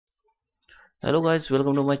Hello guys,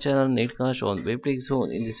 welcome to my channel NetCast on WebTech. So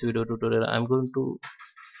in this video tutorial I'm going to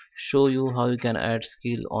show you how you can add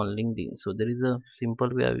skill on LinkedIn. So there is a simple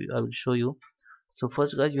way I will show you. So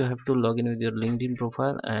first guys, you have to log in with your LinkedIn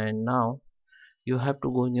profile, and now you have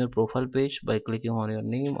to go in your profile page by clicking on your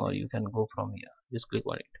name, or you can go from here, just click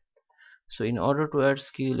on it. So in order to add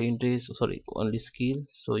skill interest, sorry, only skill,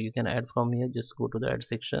 so you can add from here. Just go to the add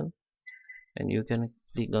section and you can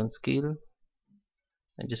click on skill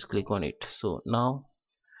and just click on it. So now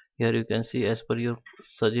here you can see, as per your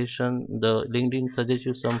suggestion, the LinkedIn suggests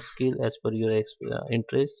you some skill as per your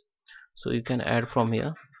interest. So you can add from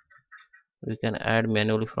here, you can add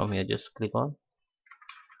manually from here. Just click on,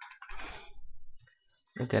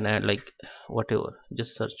 you can add like whatever,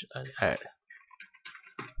 just search and add.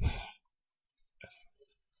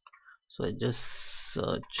 So I just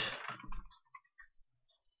search,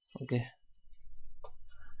 okay,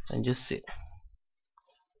 and just see,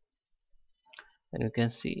 and you can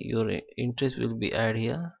see your interest will be add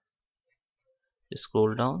here. Just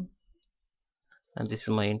scroll down, and this is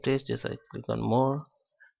my interest. Just I click on more,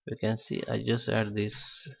 you can see I just add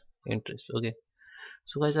this interest. Okay,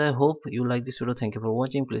 so guys, I hope you like this video. Thank you for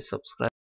watching. Please subscribe.